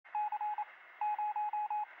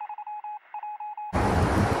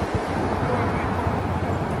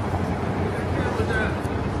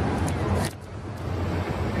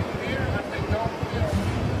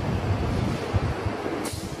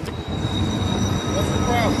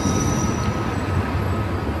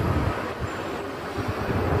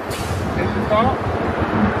Can you talk?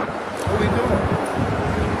 What are we doing?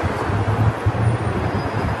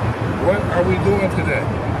 What are we doing today?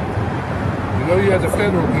 You know you're at the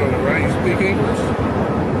federal building, right? You speak English?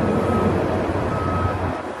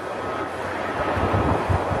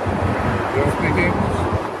 You don't speak English?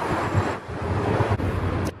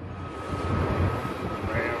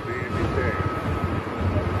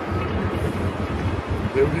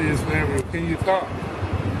 Liberty is never. Can you talk?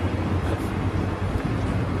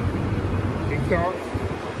 Can you talk?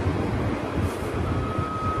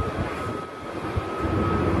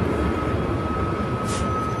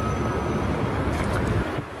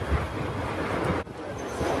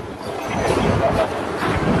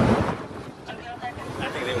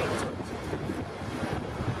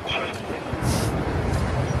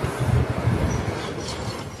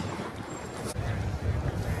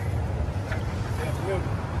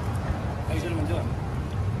 How you gentlemen doing?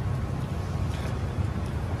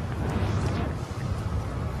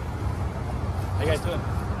 How you guys doing?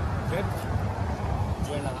 Good?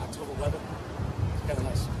 Enjoying the October weather? It's kind of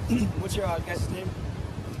nice. What's your guys' name?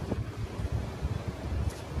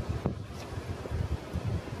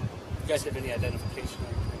 You guys have any identification or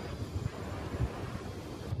anything?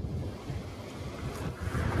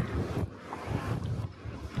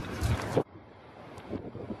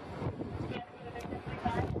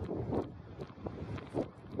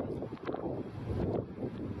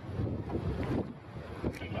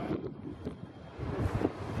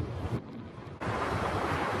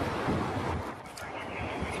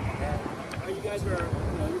 You guys are, you're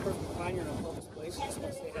perfectly fine. You're in a public place. Just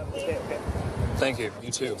stay have a day, okay? Thank you.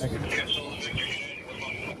 You too. Thank you.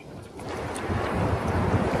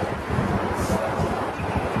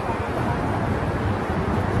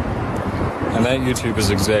 And that YouTube is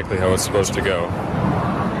exactly how it's supposed to go.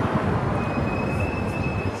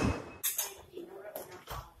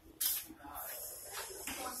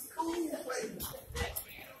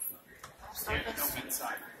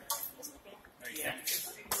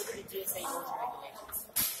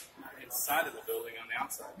 Inside of the building on the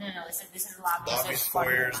outside. No, this is lobby. Lobbies,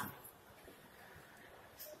 foyers.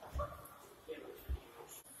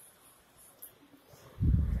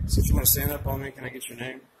 So if you want to stand up on me, can I get your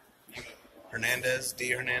name? Hernandez, D.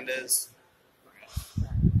 Hernandez.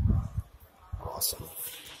 Awesome.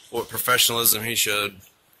 What professionalism he showed.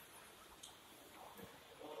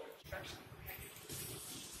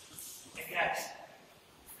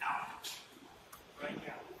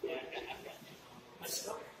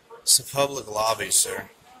 It's a public lobby, sir.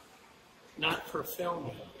 Not for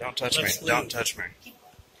filming. Don't touch me. Let's leave. Don't touch me.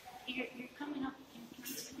 You're coming up.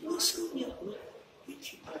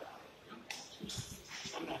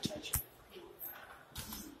 I'm not touching.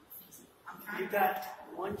 You got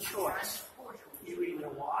one choice. You either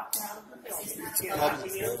walk out of the building.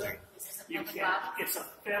 You can't. You can't. It's a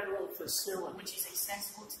federal facility. Which is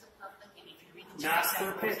accessible to the public, and if you read the Not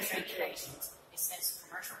General for Assembly picture. regulations, it says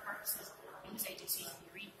commercial purposes, news agencies, if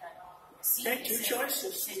you read the C, Take it two says- choices.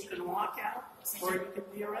 it says You can walk out, or you can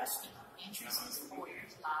be arrested. entrances,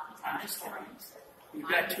 foyers, lobbies, I understand. You've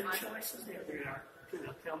got two choices there. They are going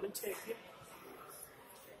to come and take you.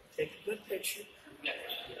 Take a good picture.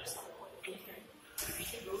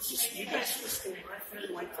 Just, you guys just stay right there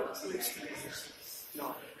and wait for the police to do this.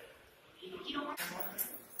 No.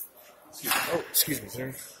 Oh, excuse me,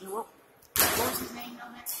 sir. What was his name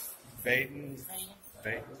on that? Baden.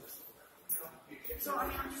 Baden. So, I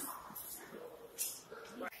mean,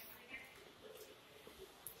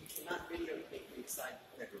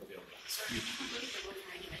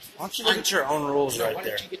 Why don't you look at your own rules right Why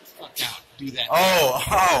there? don't you get the fuck out? Do that.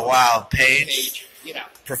 Oh, wow. Page. Page. Get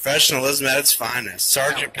out. Professionalism at its finest.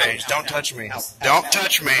 Sergeant Out, Page, out, don't out, touch me. out, Don't out,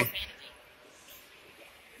 touch me.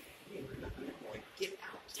 Get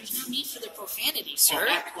out. there's no need for the profanity, sir.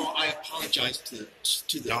 Well, I apologize to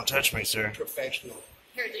the Don't touch me, sir. professional.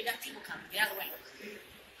 Here, they got people coming. Get out of the way.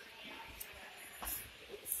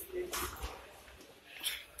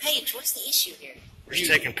 Paige, what's the issue here? We're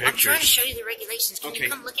just taking I'm trying to pictures. show you the regulations. Can Okay. you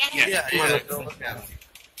come look at Yeah, it? Yeah. Go look at it.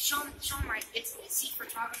 Show them right. It's see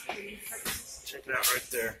photography or news purposes. Check it out right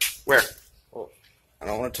there. Where? Oh, I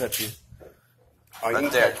don't want to touch you. Oh, Right you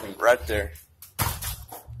there. touch me. Right there.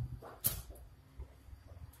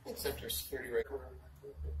 Except your security record.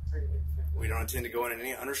 We don't intend to go in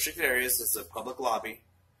any unrestricted areas. It's a public lobby.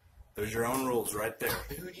 There's your own rules right there.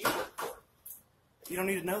 Who do you work for? You don't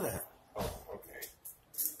need to know that. Oh, okay.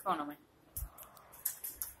 Come on, Owen.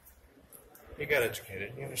 He got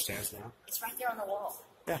educated. He understands now. It's right there on the wall.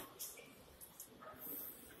 Yeah.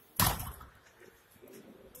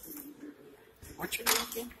 What's your name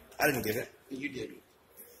again? I didn't give it. You didn't.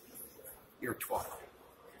 You're a twat.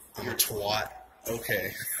 You're a twat.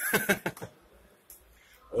 Okay.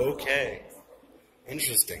 Okay.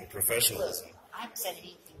 Interesting. Professionalism. I haven't said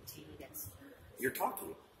anything to you that's. You're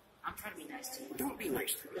talking. I'm trying to be nice to you. Don't be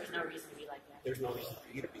nice to me. There's no reason to be like that. There's no reason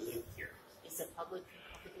for you to be in here. It's a publicly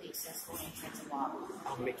accessible entrance and lobby.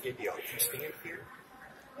 I'll make you a deal. If you stand here,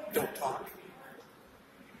 don't talk.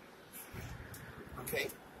 Okay?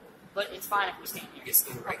 But it's fine if we stand here. You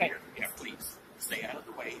stand right Okay. here. Yeah, please. Stay out of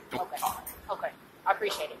the way. Don't Okay. talk. Okay. I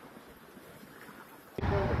appreciate it.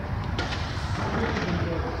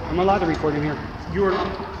 I'm allowed to record in here. You are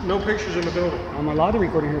no pictures in the building. I'm allowed to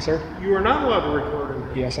record in here, sir. You are not allowed to record in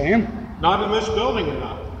here. Yes, I am. Not in this building, you're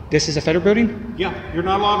not. This is a federal building? Yeah, you're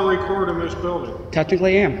not allowed to record in this building.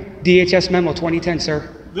 Technically, I am. DHS memo 2010, sir.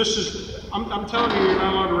 This is, I'm telling you, you're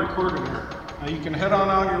not allowed to record in here. Now you can head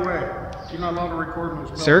on your way. You're not allowed to record in this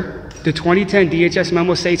building. Sir, the 2010 DHS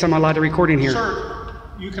memo states I'm allowed to record in here. Sir,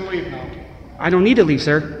 you can leave now. I don't need to leave,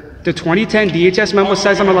 sir. The 2010 DHS memo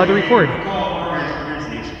says I'm allowed to record. Here's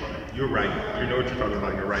the issue. You're right. You know what you're talking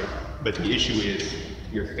about. You're right. But the issue is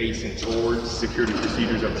you're facing towards security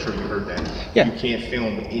procedures. I'm sure you heard that. Yeah. You can't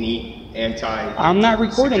film any I'm not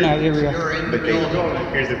recording that area. But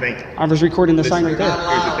here's the thing. I was recording the sign right there.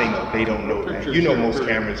 Here's the thing, though. They don't know that. You know most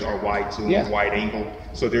cameras are wide zoom, Yeah. wide angle,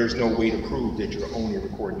 so there's no way to prove that you're only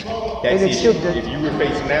recording that. That's And it's the issue. still good. If you were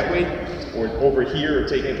facing that way, or over here, or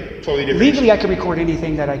taking totally different. Legally, I can record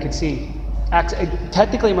anything that I could see.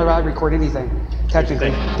 Technically, I'm allowed to record anything. Technically.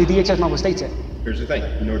 The DHS memo states it. Here's the thing.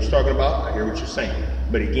 You know what you're talking about? I hear what you're saying.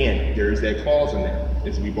 But again, there is that clause in there,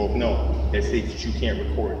 as we both know, that states that you can't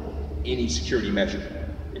record any security measure.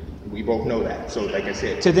 We both know that. So like I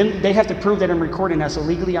said. To them, they have to prove that I'm recording that. So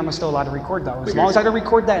legally, I'm still allowed to record though. As long as I can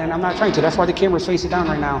record that, and I'm not trying to. That's why the camera's facing down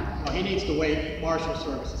right now. Well, he needs to wait. Marshal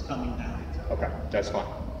service is coming down. Okay, that's fine.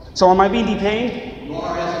 So am I being detained? You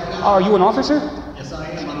are, as of now. Oh, are you an officer? Yes, I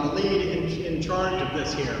am. I'm the lead in charge of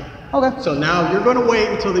this here. Okay. So now you're going to wait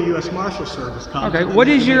until the U.S. Marshal Service comes. Okay. What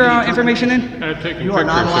is your information in? You are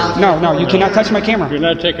not allowed. No, you cannot touch my camera. You're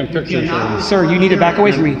not taking pictures. Sir, you need to back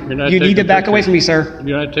away from me. You need to back away from me, sir.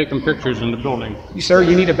 You're not taking pictures in the building. Sir,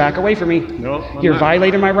 you need to back away from me. No, You're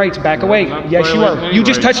violating my rights. Back away. Yes, you are. You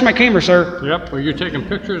just touched my camera, sir. Yep. Well, you're taking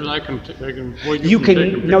pictures, and I can avoid You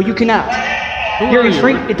can. No, you cannot. You're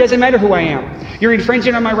infringing. It doesn't matter who I am. You're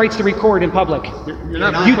infringing on my rights to record in public.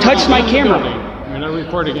 You touched my camera. You're not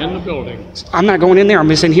recording in the building. I'm not going in there. I'm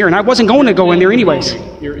just in here, and I wasn't going to go in there anyways.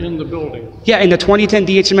 You're in the building. Yeah, and the 2010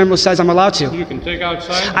 DHS memo says I'm allowed to. You can take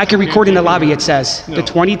outside. I can record in the lobby, it says. No. The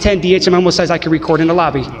 2010 DHS memo says I can record in the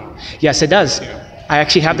lobby. No. Yes, it does. Yeah. I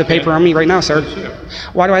actually have the paper on me right now, sir. Yeah.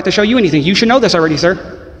 Why do I have to show you anything? You should know this already,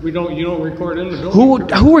 sir. You don't record in the building.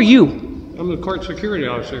 Who are you? I'm the court security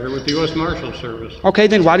officer here with the U.S. Marshal Service. Okay,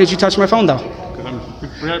 then why did you touch my phone, though? Because I'm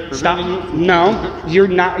preventing Stop. you from No, taking pictures. you're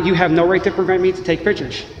not. You have no right to prevent me to take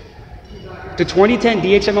pictures. The 2010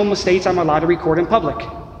 DHS memo states I'm allowed to record in public.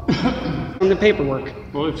 On the paperwork.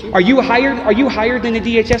 Well, Are you hired? Are you hired than the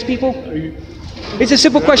DHS people? It's a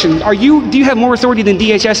simple question. Do you have more authority than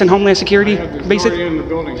DHS and Homeland Security? I have the authority in the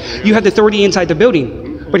building. You have the authority inside the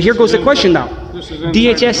building. But here goes the question, though. This is inside the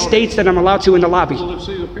DHS building. states that I'm allowed to in the lobby. Well, let's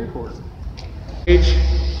see the paperwork.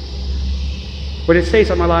 But it states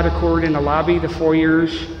I'm allowed to record in the lobby, the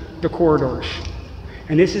foyers, the corridors.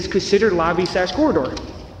 And this is considered lobby/corridor.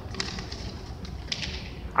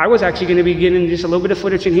 I was actually going to be getting just a little bit of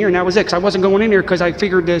footage in here, and that was it, because I wasn't going in there because I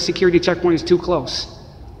figured the security checkpoint is too close.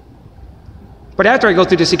 But after I go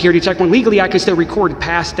through the security checkpoint, legally I can still record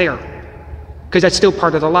past there, because that's still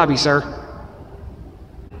part of the lobby, sir.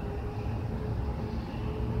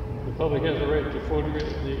 The public has the right to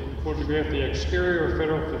photograph the exterior of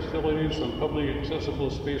federal facilities from publicly accessible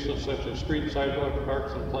spaces such as streets, sidewalks,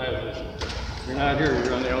 parks, and plazas. You're not here,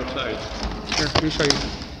 you're on the outside. Here, let me show you.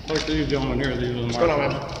 Talk to these gentlemen here. These are the What's going on,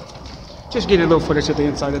 man? Just getting a little footage of the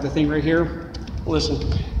inside of the thing right here. Listen,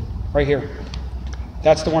 right here.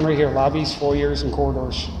 That's the one right here, lobbies, foyers, and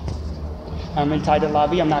corridors. I'm inside the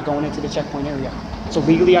lobby, I'm not going into the checkpoint area. So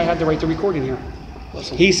legally I have the right to record in here.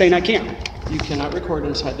 Listen, He's saying I can't. you cannot record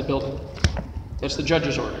inside the building. That's the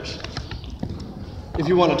judge's orders. If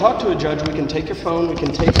you want to talk to a judge, we can take your phone, we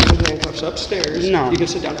can take you in handcuffs upstairs. No. You can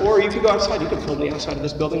sit down, or you can go outside. You can film the outside of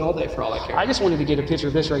this building all day for all I care. I just wanted to get a picture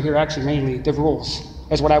of this right here, actually, mainly, the rules.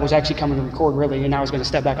 That's what I was actually coming to record, really, and I was going to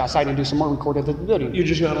step back outside and do some more recording of the building. You're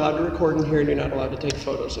just not allowed to record in here, and you're not allowed to take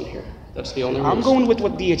photos in here. That's the only rules. I'm going with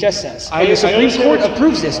what DHS says. I And the Supreme understand Court what you-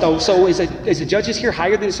 approves this, though, so is the judges here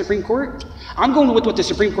higher than the Supreme Court? I'm going with what the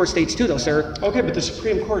Supreme Court states, too, though, sir. Okay, but the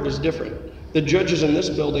Supreme Court is different. The judges in this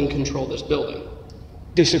building control this building.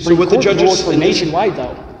 The Supreme what the Court judges rules for in this- nationwide,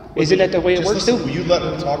 though. Isn't that the way it works, too? Will you let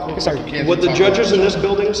him talk? Sorry. What the judges in this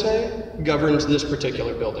building say governs this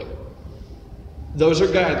particular building. Those are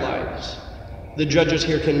guidelines. The judges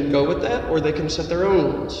here can go with that, or they can set their own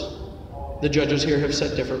rules. The judges here have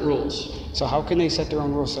set different rules. So how can they set their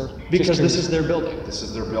own rules, sir? Because this is their building. This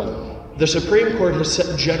is their building. The Supreme Court has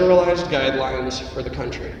set generalized guidelines for the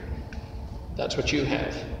country. That's what you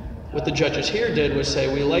have. What the judges here did was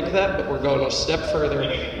say, we like that, but we're going a step further,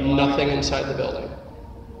 nothing inside the building.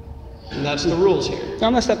 And that's the rules here. I'm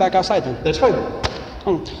gonna step back outside then. That's fine.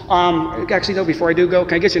 Actually, though, before I do go,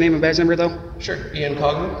 can I get your name and badge number, though? Sure. Ian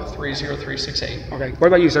Cogman, 30368. Okay. What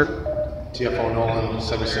about you, sir? TFO Nolan,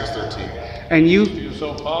 7613. And you?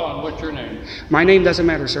 Yourself, Paul, and what's your name? My name doesn't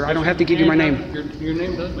matter, sir. I don't have to give you my name. Your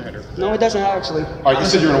name does matter. No, it doesn't actually. All right, you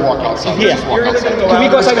said you were going to walk outside. Yeah. Let's just walk outside. Can we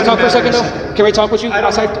go outside and talk for a second, though? Can we talk with you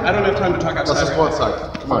outside? I don't have time to talk outside. Let's just go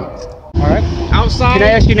outside. Come on. All right. Outside. Can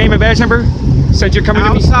I ask your name and badge number? Since you're coming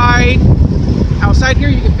outside, outside here,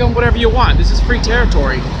 you can film whatever you want. This is free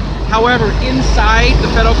territory. However, inside the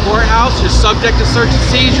federal courthouse, you're subject to search and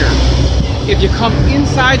seizure. If you come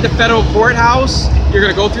inside the federal courthouse, you're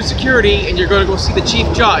going to go through security and you're going to go see the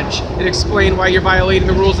chief judge and explain why you're violating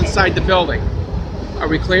the rules inside the building. Are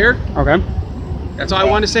we clear? Okay. That's all I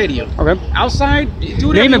want to say to you. Okay. Outside, do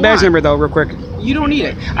whatever Name you and badge want. number, though, real quick. You don't need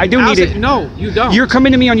it. I do need it. No, you don't. You're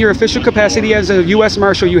coming to me on your official capacity as a U.S.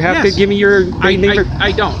 Marshal. You have to give me your name.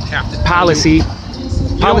 I don't have to. Policy.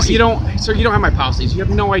 You don't, sir, you don't have my policies. You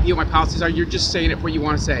have no idea what my policies are. You're just saying it what you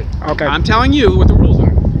want to say. Okay. I'm telling you what the rules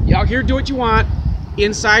are. You out here do what you want.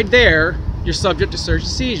 Inside there, you're subject to search and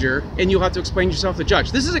seizure, and you'll have to explain yourself to the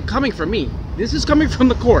judge. This isn't coming from me. This is coming from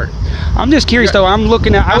the court. I'm just curious, though. I'm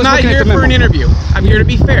looking at. I'm not here for an interview. I'm here to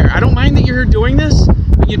be fair. I don't mind that you're here doing this,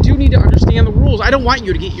 but you do need to understand the rules. I don't want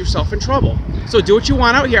you to get yourself in trouble. So do what you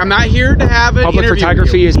want out here. I'm not here to have an Public interview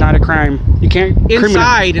photography is not a crime. You can't.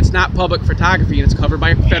 Inside, it's not public photography, and it's covered by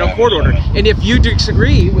a federal court order. And if you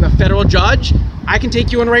disagree with a federal judge, I can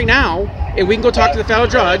take you in right now, and we can go talk to the federal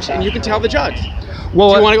judge, and you can tell the judge.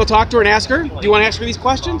 Well, do you want to go talk to her and ask her? Do you want to ask her these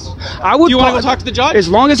questions? I would. Do you want to go talk to the judge? As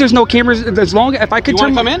long as there's no cameras, if I could You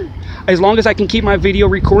want to come in? As long as I can keep my video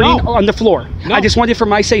recording on the floor. No. I just want it for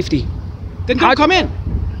my safety. Then don't come in.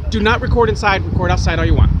 Do not record inside. Record outside all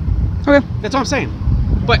you want. Okay. That's all I'm saying.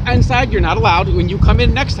 But inside, you're not allowed. When you come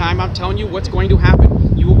in next time, I'm telling you what's going to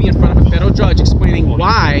happen. You will be in front of a federal judge explaining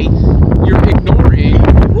why you're ignoring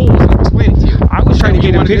the rules I'm explaining to you. I was trying to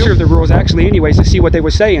get a picture of the rules, actually, anyways, to see what they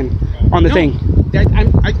were saying on the thing.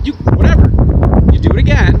 Whatever. You do it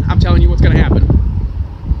again, I'm telling you what's going to happen.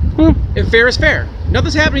 If fair is fair.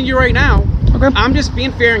 Nothing's happening to you right now. Okay. I'm just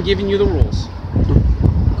being fair and giving you the rules.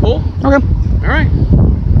 Cool? Okay. All right.